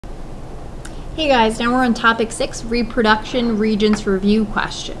Hey guys, now we're on topic 6, reproduction regents review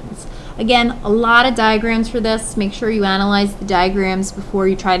questions. Again, a lot of diagrams for this. Make sure you analyze the diagrams before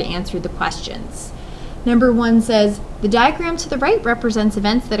you try to answer the questions. Number 1 says, the diagram to the right represents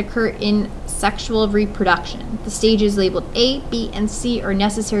events that occur in sexual reproduction. The stages labeled A, B, and C are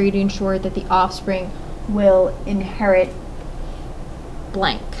necessary to ensure that the offspring will inherit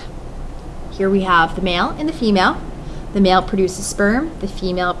blank. Here we have the male and the female. The male produces sperm, the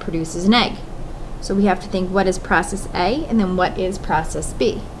female produces an egg. So we have to think, what is process A and then what is process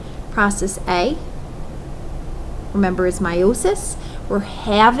B? Process A, remember, is meiosis. We're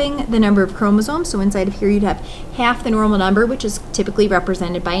halving the number of chromosomes, so inside of here you'd have half the normal number, which is typically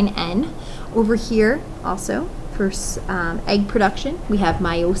represented by an N. Over here also, for egg production, we have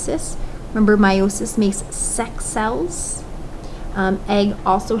meiosis. Remember, meiosis makes sex cells. Egg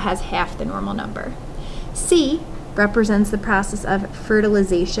also has half the normal number. C represents the process of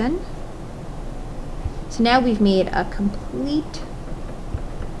fertilization. So now we've made a complete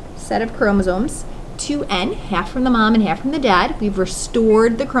set of chromosomes, 2N, half from the mom and half from the dad. We've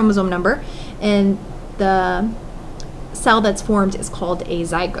restored the chromosome number, and the cell that's formed is called a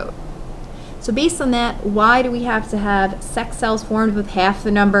zygote. So based on that, why do we have to have sex cells formed with half the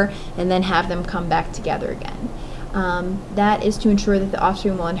number and then have them come back together again? That is to ensure that the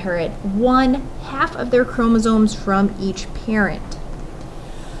offspring will inherit 1/2 of their chromosomes from each parent.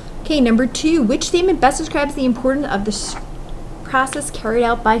 Okay, number 2, which statement best describes the importance of the process carried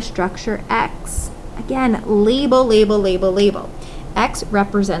out by structure X? Again, label, label, label, label. X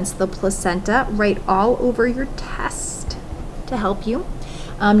represents the placenta. Write all over your test to help you.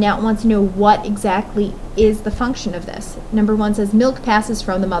 Now it wants to know what exactly is the function of this. Number 1 says milk passes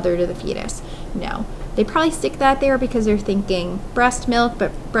from the mother to the fetus. No. They probably stick that there because they're thinking breast milk,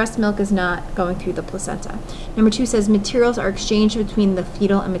 but breast milk is not going through the placenta. Number 2 says materials are exchanged between the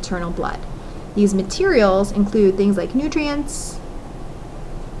fetal and maternal blood. These materials include things like nutrients,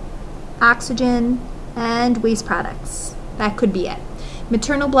 oxygen, and waste products. That could be it.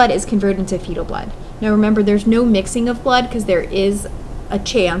 Maternal blood is converted into fetal blood. Now remember, there's no mixing of blood because there is a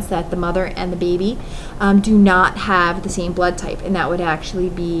chance that the mother and the baby do not have the same blood type, and that would actually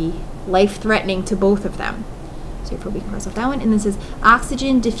be life-threatening to both of them. So we can cross off that one. And then it says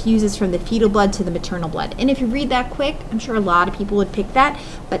oxygen diffuses from the fetal blood to the maternal blood. And if you read that quick, I'm sure a lot of people would pick that,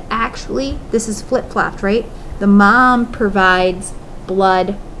 but actually this is flip-flopped, right? The mom provides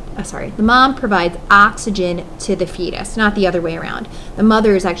the mom provides oxygen to the fetus, not the other way around. The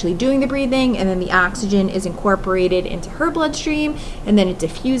mother is actually doing the breathing, and then the oxygen is incorporated into her bloodstream, and then it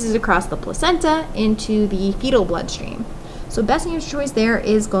diffuses across the placenta into the fetal bloodstream. So best answer choice there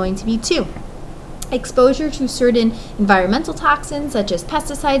is going to be 2. Exposure to certain environmental toxins, such as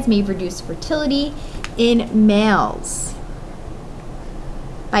pesticides, may reduce fertility in males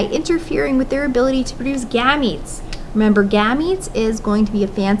by interfering with their ability to produce gametes. Remember, gametes is going to be a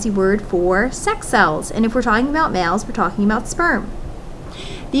fancy word for sex cells, and if we're talking about males, we're talking about sperm.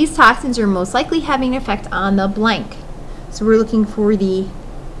 These toxins are most likely having an effect on the blank. So we're looking for the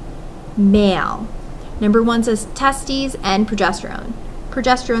male. Number 1 says testes and progesterone.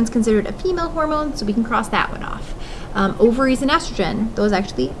 Progesterone is considered a female hormone, so we can cross that one off. Ovaries and estrogen, those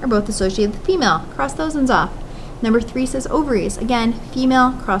actually are both associated with female. Cross those ones off. Number 3 says ovaries. Again,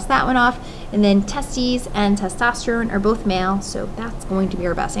 female, cross that one off. And then testes and testosterone are both male, so that's going to be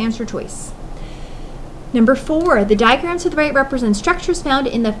our best answer choice. Number 4, the diagram to the right represents structures found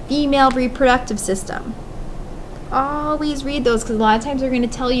in the female reproductive system. Always read those because a lot of times they're going to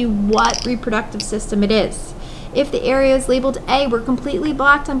tell you what reproductive system it is. If the area is labeled A, we're completely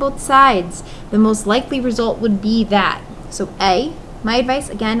blocked on both sides. The most likely result would be that. So A, my advice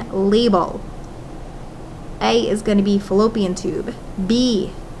again, label. A is going to be fallopian tube.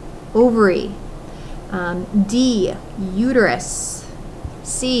 B, ovary. D, uterus.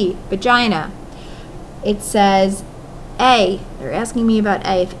 C, vagina. It says A, they're asking me about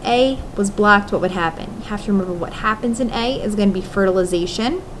A. If A was blocked, what would happen? You have to remember what happens in A is going to be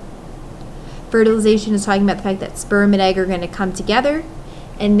fertilization. Fertilization is talking about the fact that sperm and egg are going to come together,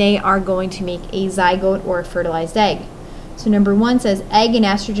 and they are going to make a zygote or a fertilized egg. So number 1 says egg and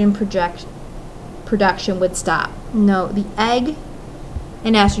estrogen production would stop. No, the egg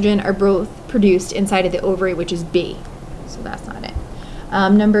and estrogen are both produced inside of the ovary, which is B. So that's not it.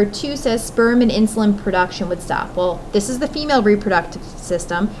 Number 2 says sperm and insulin production would stop. Well, this is the female reproductive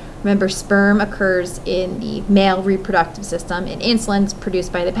system. Remember, sperm occurs in the male reproductive system, and insulin is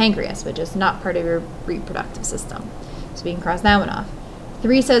produced by the pancreas, which is not part of your reproductive system. So we can cross that one off.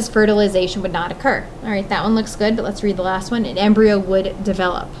 3 says fertilization would not occur. All right, that one looks good, but let's read the last one. An embryo would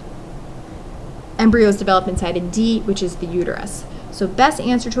develop. Embryos develop inside a D, which is the uterus. So best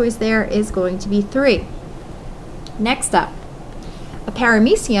answer choice there is going to be 3. Next up, a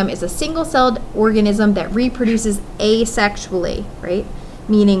paramecium is a single-celled organism that reproduces asexually, right?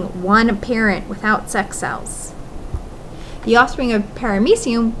 Meaning one parent without sex cells. The offspring of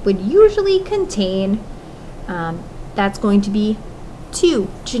paramecium would usually contain, that's going to be 2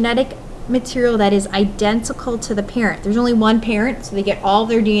 genetic material that is identical to the parent. There's only one parent, so they get all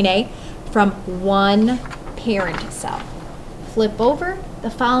their DNA from one parent cell. Flip over. The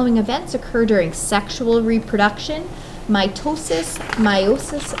following events occur during sexual reproduction: mitosis,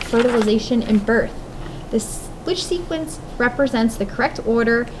 meiosis, fertilization, and birth. Which sequence represents the correct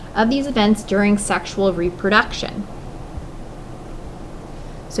order of these events during sexual reproduction?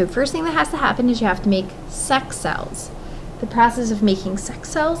 So first thing that has to happen is you have to make sex cells. The process of making sex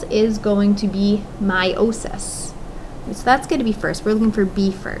cells is going to be meiosis. So that's going to be first. We're looking for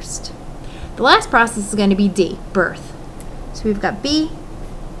B first. The last process is going to be D, birth. So we've got B,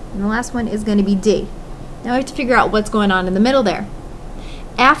 and the last one is going to be D. Now we have to figure out what's going on in the middle there.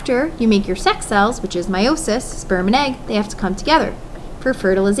 After you make your sex cells, which is meiosis, sperm and egg, they have to come together for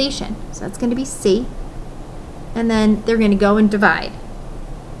fertilization. So that's going to be C. And then they're going to go and divide.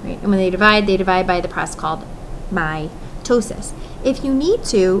 Right? And when they divide by the process called mitosis. If you need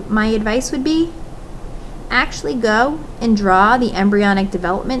to, my advice would be actually go and draw the embryonic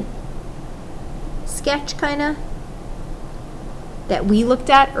development sketch kind of that we looked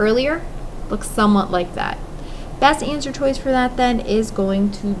at earlier. Looks somewhat like that. Best answer choice for that then is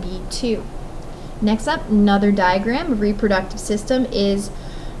going to be 2. Next up, another diagram. A reproductive system is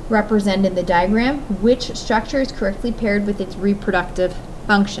represented in the diagram. Which structure is correctly paired with its reproductive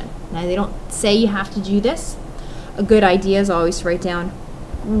function? Now they don't say you have to do this. A good idea is always to write down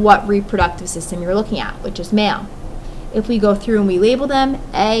what reproductive system you're looking at, which is male. If we go through and we label them,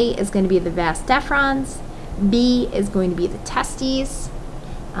 A is going to be the vas deferens, B is going to be the testes,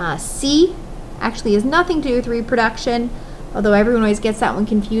 C actually has nothing to do with reproduction, although everyone always gets that one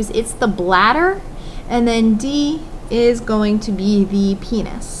confused. It's the bladder, and then D is going to be the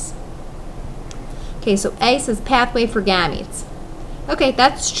penis. Okay, so A says pathway for gametes. Okay,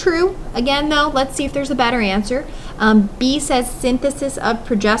 that's true. Again, though, let's see if there's a better answer. B says synthesis of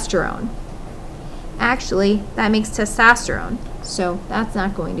progesterone. Actually, that makes testosterone, so that's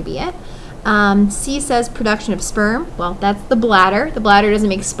not going to be it. C says production of sperm. Well, that's the bladder. The bladder doesn't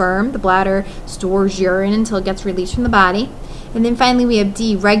make sperm. The bladder stores urine until it gets released from the body. And then finally we have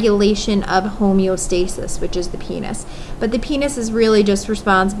D, regulation of homeostasis, which is the penis. But the penis is really just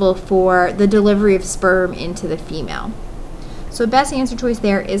responsible for the delivery of sperm into the female. So best answer choice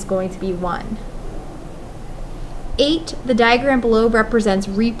there is going to be 1. 8, the diagram below represents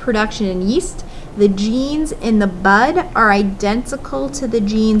reproduction in yeast. The genes in the bud are identical to the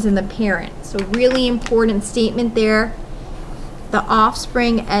genes in the parent. So really important statement there. The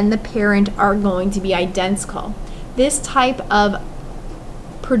offspring and the parent are going to be identical. This type of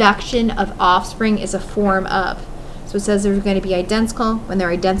production of offspring is a form of. So it says they're going to be identical. When they're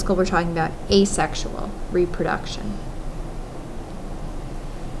identical, we're talking about asexual reproduction.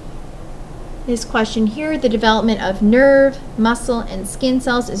 This question here, the development of nerve, muscle, and skin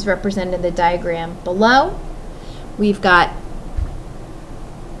cells is represented in the diagram below. We've got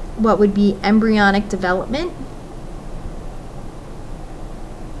what would be embryonic development.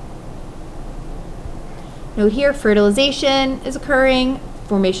 Note here, fertilization is occurring,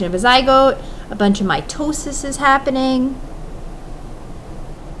 formation of a zygote, a bunch of mitosis is happening.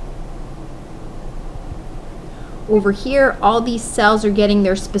 Over here, all these cells are getting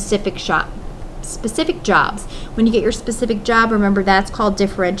their specific jobs. When you get your specific job, remember that's called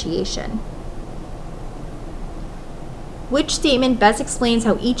differentiation. Which statement best explains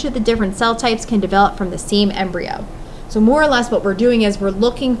how each of the different cell types can develop from the same embryo? So more or less what we're doing is we're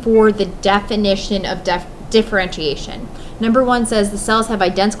looking for the definition of differentiation. Number 1 says the cells have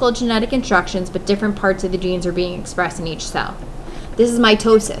identical genetic instructions, but different parts of the genes are being expressed in each cell. This is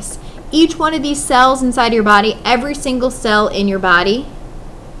mitosis. Each one of these cells inside your body, every single cell in your body,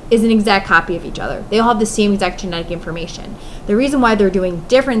 is an exact copy of each other. They all have the same exact genetic information. The reason why they're doing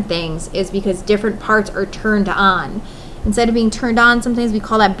different things is because different parts are turned on. Instead of being turned on, sometimes we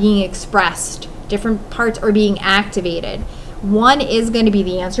call that being expressed. Different parts are being activated. One is going to be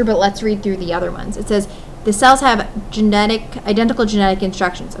the answer, but let's read through the other ones. It says the cells have identical genetic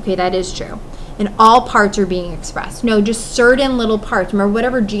instructions. Okay, that is true. And all parts are being expressed. No, just certain little parts. Remember,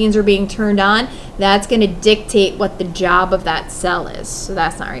 whatever genes are being turned on, that's going to dictate what the job of that cell is. So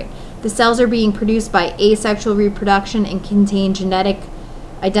that's not right. The cells are being produced by asexual reproduction and contain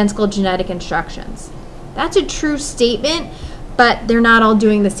identical genetic instructions. That's a true statement, but they're not all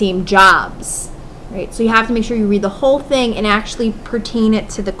doing the same jobs. right? So you have to make sure you read the whole thing and actually pertain it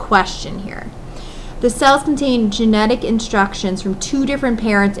to the question here. The cells contain genetic instructions from 2 different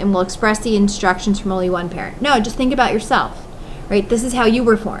parents and will express the instructions from only one parent. No, just think about yourself, right? This is how you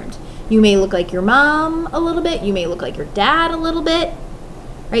were formed. You may look like your mom a little bit. You may look like your dad a little bit,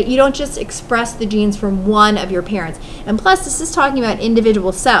 right? You don't just express the genes from one of your parents. And plus, this is talking about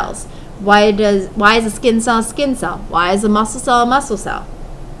individual cells. Why is a skin cell a skin cell? Why is a muscle cell a muscle cell?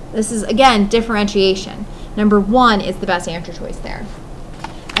 This is, again, differentiation. Number 1 is the best answer choice there.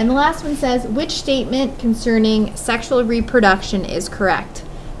 And the last one says, which statement concerning sexual reproduction is correct?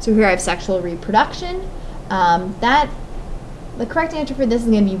 So here I have sexual reproduction. The correct answer for this is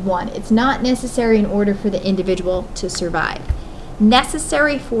going to be 1. It's not necessary in order for the individual to survive.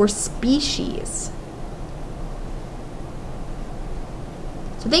 Necessary for species.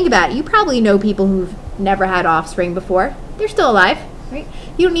 So think about it. You probably know people who've never had offspring before. They're still alive, right?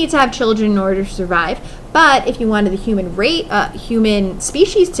 You don't need to have children in order to survive. But if you wanted the human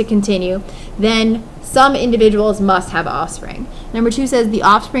species to continue, then some individuals must have offspring. Number 2 says the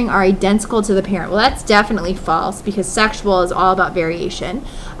offspring are identical to the parent. Well, that's definitely false because sexual is all about variation.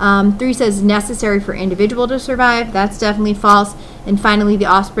 3 says necessary for individual to survive. That's definitely false. And finally, the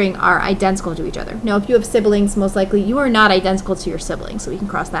offspring are identical to each other. Now, if you have siblings, most likely you are not identical to your siblings, so we can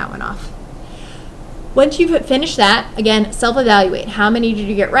cross that one off. Once you've finished that, again, self-evaluate. How many did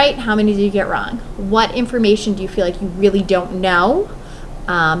you get right? How many did you get wrong? What information do you feel like you really don't know?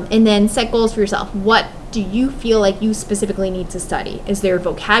 And then set goals for yourself. What do you feel like you specifically need to study? Is there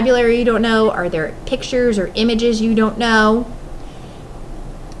vocabulary you don't know? Are there pictures or images you don't know?